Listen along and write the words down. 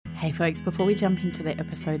Hey folks, before we jump into the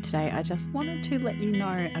episode today, I just wanted to let you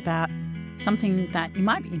know about something that you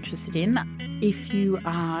might be interested in if you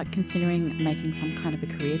are considering making some kind of a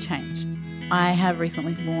career change. I have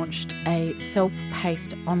recently launched a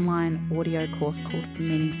self-paced online audio course called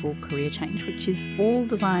Meaningful Career Change, which is all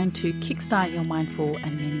designed to kickstart your mindful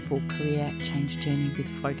and meaningful career change journey with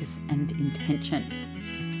focus and intention.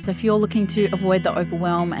 So if you're looking to avoid the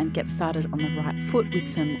overwhelm and get started on the right foot with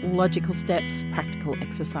some logical steps, practical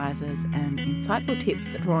exercises, and insightful tips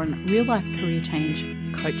that draw on real-life career change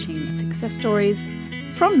coaching success stories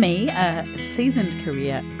from me, a seasoned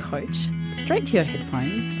career coach, straight to your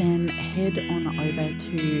headphones, then head on over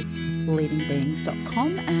to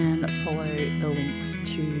leadingbeings.com and follow the links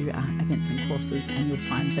to events and courses, and you'll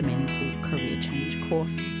find the Meaningful Career Change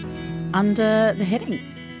course under the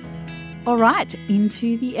heading. All right,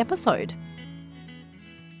 into the episode.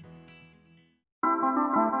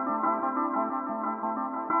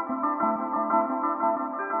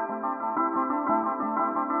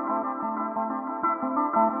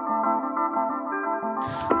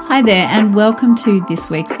 Hi there, and welcome to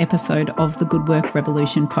this week's episode of the Good Work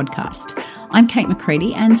Revolution podcast. I'm Kate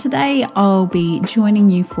McCready, and today I'll be joining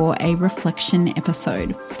you for a reflection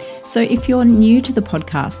episode. So if you're new to the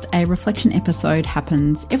podcast, a reflection episode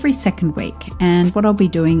happens every second week, and what I'll be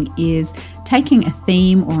doing is taking a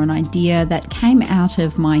theme or an idea that came out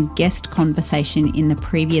of my guest conversation in the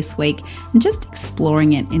previous week and just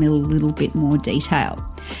exploring it in a little bit more detail.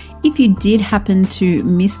 If you did happen to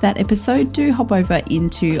miss that episode, do hop over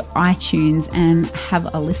into iTunes and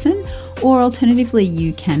have a listen, or alternatively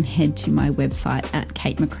you can head to my website at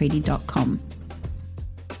katemccready.com.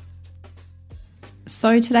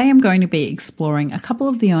 So today I'm going to be exploring a couple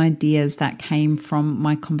of the ideas that came from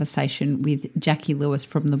my conversation with Jackie Lewis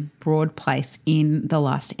from The Broad Place in the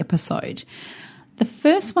last episode. The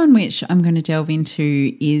first one which I'm going to delve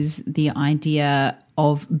into is the idea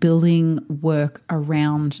of building work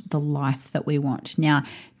around the life that we want. Now,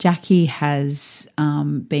 Jackie has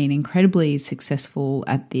been incredibly successful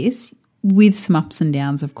at this, with some ups and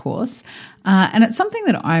downs, of course. And it's something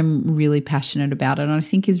that I'm really passionate about and I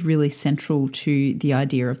think is really central to the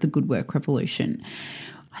idea of the Good Work Revolution.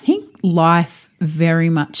 I think life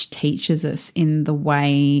very much teaches us in the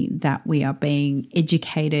way that we are being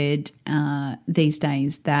educated these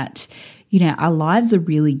days that, you know, our lives are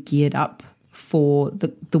really geared up for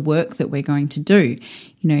the work that we're going to do.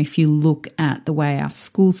 You know, if you look at the way our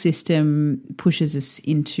school system pushes us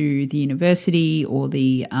into the university or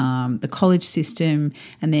the college system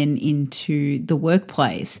and then into the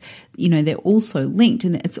workplace, you know, they're also linked,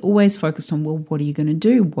 and it's always focused on, well, what are you going to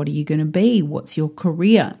do? What are you going to be? What's your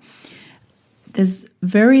career? There's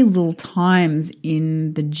very little times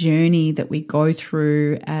in the journey that we go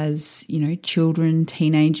through as, you know, children,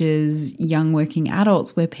 teenagers, young working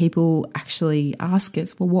adults, where people actually ask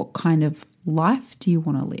us, well, what kind of life do you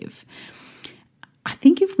want to live? I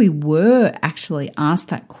think if we were actually asked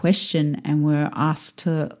that question and were asked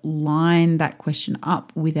to line that question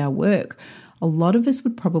up with our work, a lot of us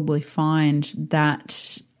would probably find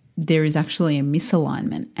that there is actually a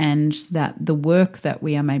misalignment and that the work that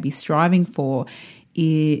we are maybe striving for,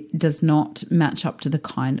 it does not match up to the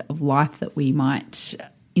kind of life that we might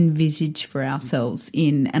envisage for ourselves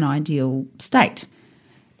in an ideal state.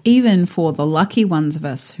 Even for the lucky ones of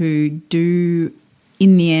us who do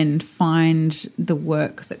in the end find the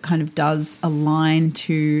work that kind of does align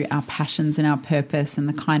to our passions and our purpose and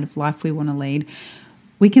the kind of life we want to lead,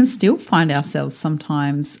 we can still find ourselves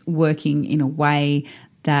sometimes working in a way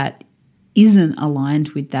that isn't aligned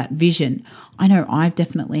with that vision. I know I've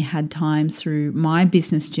definitely had times through my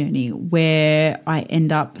business journey where I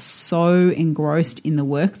end up so engrossed in the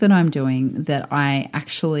work that I'm doing that I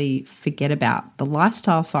actually forget about the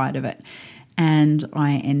lifestyle side of it. And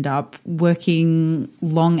I end up working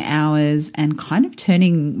long hours and kind of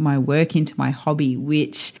turning my work into my hobby,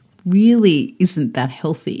 which really isn't that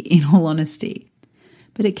healthy, in all honesty.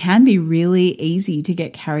 But it can be really easy to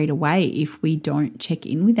get carried away if we don't check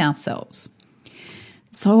in with ourselves.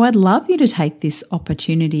 So I'd love you to take this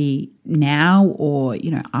opportunity now or,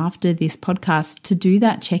 you know, after this podcast to do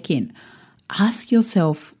that check-in. Ask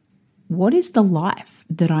yourself, what is the life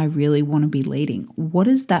that I really want to be leading? What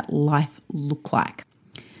does that life look like?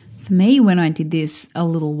 For me, when I did this a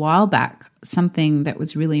little while back, something that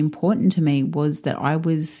was really important to me was that I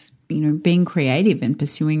was, you know, being creative and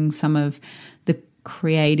pursuing some of the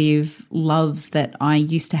creative loves that I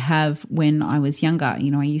used to have when I was younger.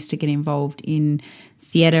 You know, I used to get involved in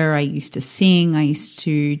theatre, I used to sing, I used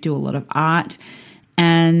to do a lot of art.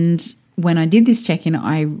 And when I did this check-in,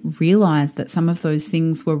 I realized that some of those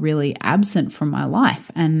things were really absent from my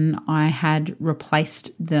life, and I had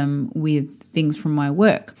replaced them with things from my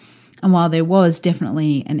work. And while there was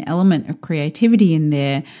definitely an element of creativity in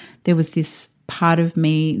there, there was this part of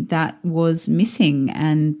me that was missing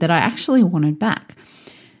and that I actually wanted back.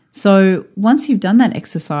 So once you've done that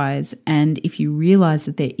exercise, and if you realize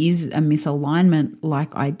that there is a misalignment like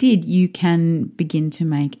I did, you can begin to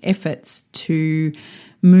make efforts to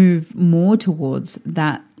move more towards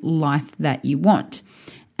that life that you want.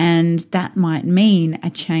 And that might mean a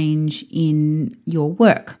change in your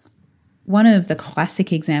work. One of the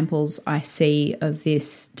classic examples I see of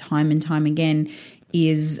this time and time again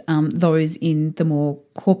is those in the more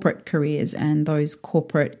corporate careers and those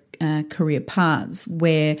corporate career paths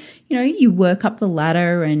where, you work up the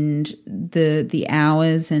ladder and the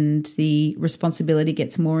hours and the responsibility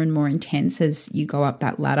gets more and more intense as you go up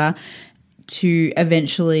that ladder, to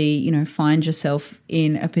eventually, find yourself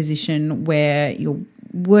in a position where you're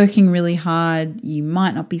working really hard. You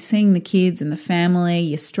might not be seeing the kids and the family.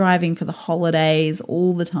 You're striving for the holidays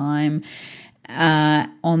all the time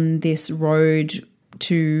on this road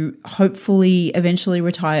to hopefully eventually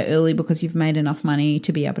retire early because you've made enough money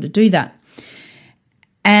to be able to do that.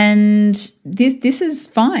 And this is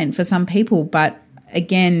fine for some people, but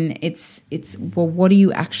again, it's well, what do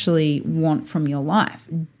you actually want from your life?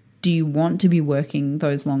 Do you want to be working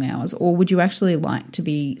those long hours, or would you actually like to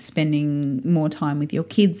be spending more time with your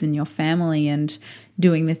kids and your family and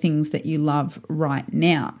doing the things that you love right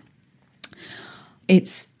now?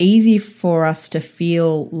 It's easy for us to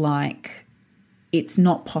feel like it's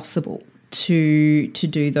not possible to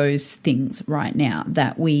do those things right now,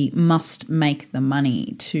 that we must make the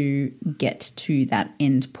money to get to that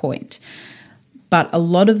end point. But a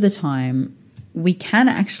lot of the time, we can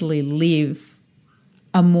actually live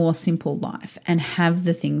a more simple life and have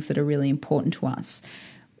the things that are really important to us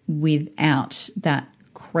without that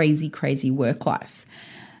crazy, crazy work life.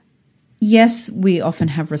 Yes, we often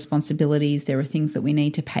have responsibilities. There are things that we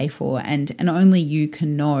need to pay for, and only you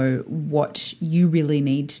can know what you really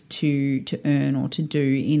need to earn or to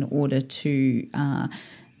do in order to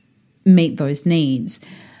meet those needs.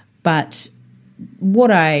 But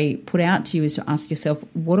what I put out to you is to ask yourself,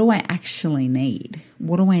 what do I actually need?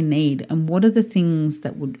 What do I need? And what are the things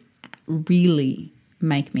that would really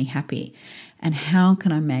make me happy? And how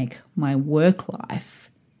can I make my work life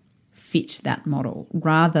fit that model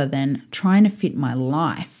rather than trying to fit my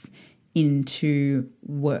life into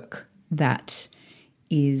work that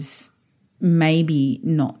is maybe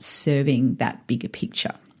not serving that bigger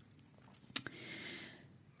picture?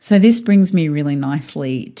 So this brings me really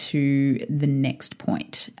nicely to the next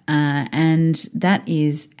point, and that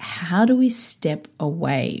is, how do we step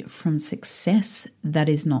away from success that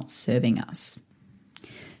is not serving us?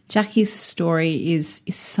 Jackie's story is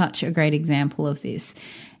such a great example of this,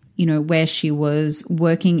 where she was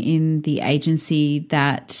working in the agency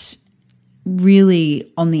that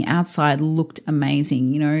really on the outside looked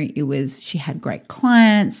amazing. She had great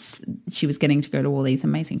clients, she was getting to go to all these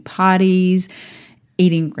amazing parties,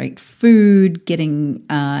 eating great food, getting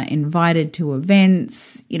invited to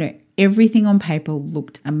events, everything on paper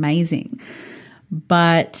looked amazing.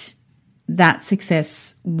 But that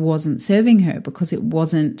success wasn't serving her because it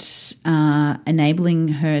wasn't enabling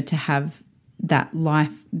her to have that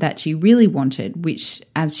life that she really wanted, which,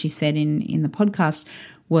 as she said in the podcast,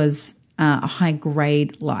 was a high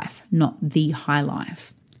grade life, not the high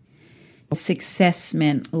life. Success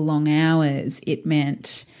meant long hours. It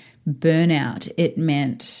meant burnout. It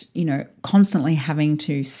meant, constantly having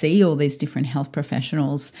to see all these different health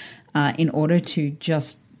professionals in order to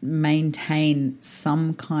just maintain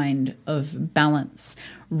some kind of balance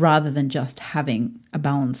rather than just having a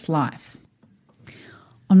balanced life.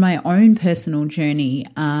 On my own personal journey,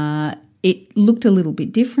 it looked a little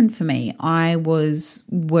bit different for me. I was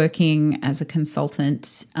working as a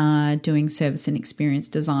consultant doing service and experience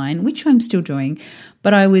design, which I'm still doing,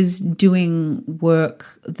 but I was doing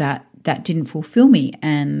work that didn't fulfill me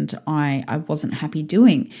and I wasn't happy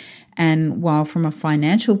doing. And while from a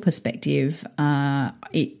financial perspective,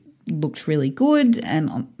 it looked really good and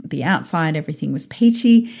on the outside everything was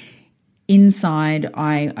peachy, inside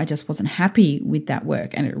I just wasn't happy with that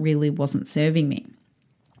work and it really wasn't serving me.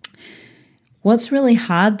 What's really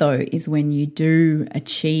hard, though, is when you do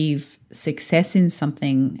achieve success in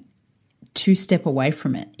something, to step away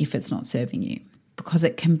from it if it's not serving you, because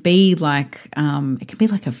it can be like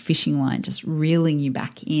a fishing line, just reeling you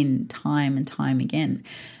back in time and time again.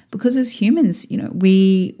 Because as humans,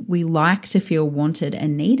 we like to feel wanted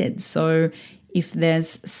and needed. So if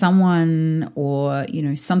there's someone or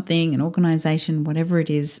something, an organization, whatever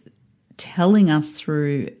it is, telling us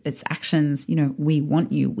through its actions, we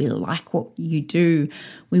want you, we like what you do,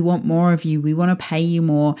 we want more of you, we want to pay you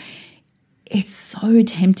more. It's so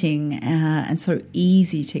tempting and so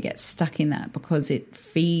easy to get stuck in that because it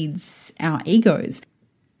feeds our egos.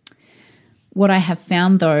 What I have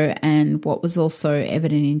found though, and what was also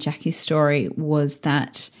evident in Jackie's story, was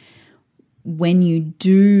that when you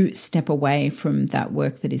do step away from that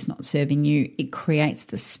work that is not serving you, it creates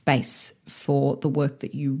the space for the work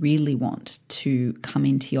that you really want to come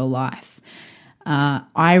into your life.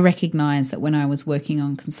 I recognize that when I was working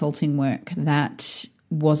on consulting work, that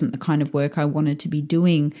wasn't the kind of work I wanted to be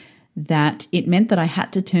doing, that it meant that I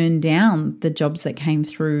had to turn down the jobs that came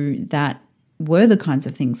through that were the kinds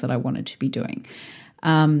of things that I wanted to be doing.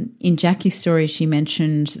 In Jackie's story, she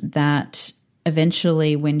mentioned that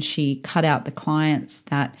eventually when she cut out the clients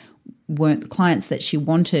that weren't the clients that she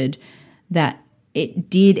wanted, that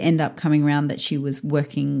it did end up coming around that she was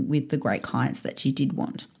working with the great clients that she did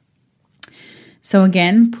want. So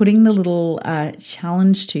again, putting the little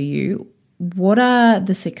challenge to you, what are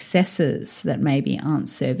the successes that maybe aren't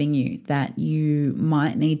serving you that you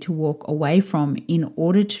might need to walk away from in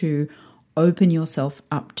order to open yourself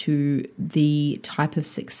up to the type of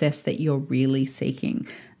success that you're really seeking,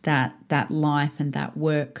 that life and that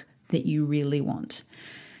work that you really want?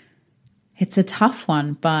 It's a tough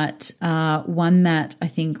one, but one that I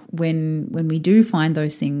think when we do find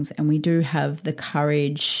those things and we do have the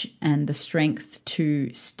courage and the strength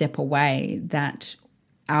to step away, that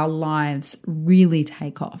our lives really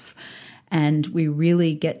take off and we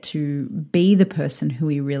really get to be the person who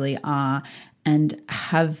we really are and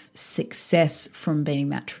have success from being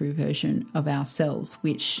that true version of ourselves,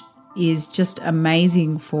 which is just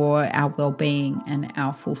amazing for our well-being and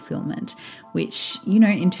our fulfillment, which,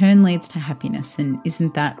 in turn leads to happiness. And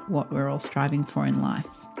isn't that what we're all striving for in life?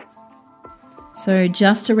 So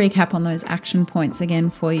just to recap on those action points again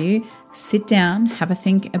for you, sit down, have a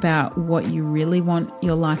think about what you really want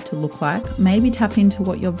your life to look like. Maybe tap into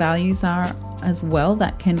what your values are as well.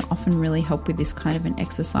 That can often really help with this kind of an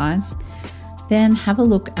exercise. Then have a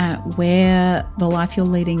look at where the life you're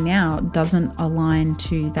leading now doesn't align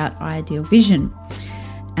to that ideal vision.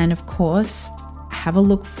 And of course, have a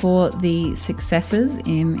look for the successes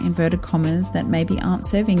in inverted commas that maybe aren't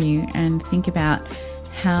serving you and think about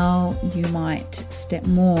how you might step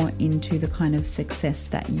more into the kind of success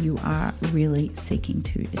that you are really seeking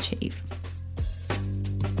to achieve.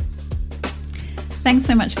 Thanks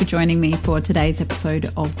so much for joining me for today's episode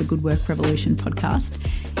of the Good Work Revolution podcast.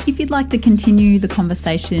 If you'd like to continue the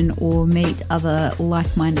conversation or meet other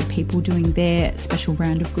like-minded people doing their special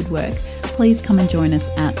round of good work, please come and join us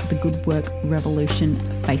at the Good Work Revolution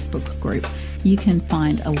Facebook group. You can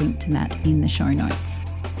find a link to that in the show notes.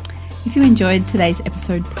 If you enjoyed today's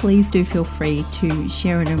episode, please do feel free to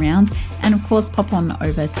share it around and of course pop on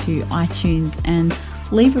over to iTunes and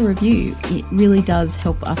leave a review. It really does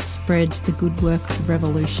help us spread the Good Work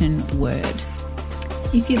Revolution word.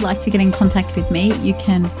 If you'd like to get in contact with me, you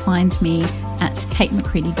can find me at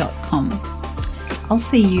katemccready.com. I'll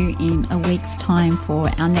see you in a week's time for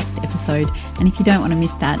our next episode, and if you don't want to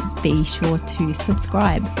miss that, be sure to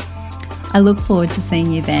subscribe. I look forward to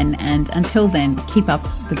seeing you then, and until then, keep up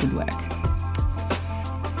the good work.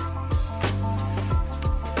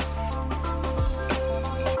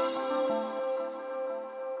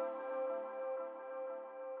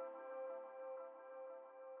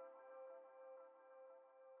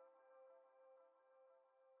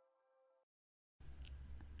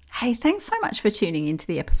 Hey, thanks so much for tuning into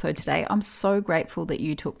the episode today. I'm so grateful that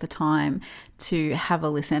you took the time to have a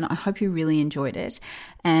listen. I hope you really enjoyed it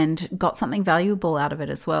and got something valuable out of it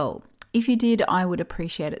as well. If you did, I would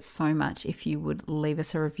appreciate it so much if you would leave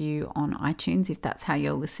us a review on iTunes, if that's how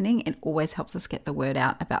you're listening. It always helps us get the word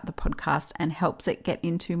out about the podcast and helps it get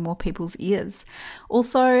into more people's ears.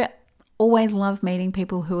 Also, always love meeting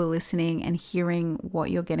people who are listening and hearing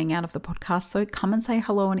what you're getting out of the podcast. So come and say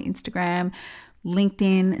hello on Instagram,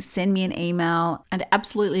 LinkedIn, send me an email. I'd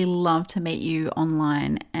absolutely love to meet you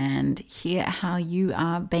online and hear how you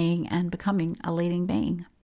are being and becoming a leading being.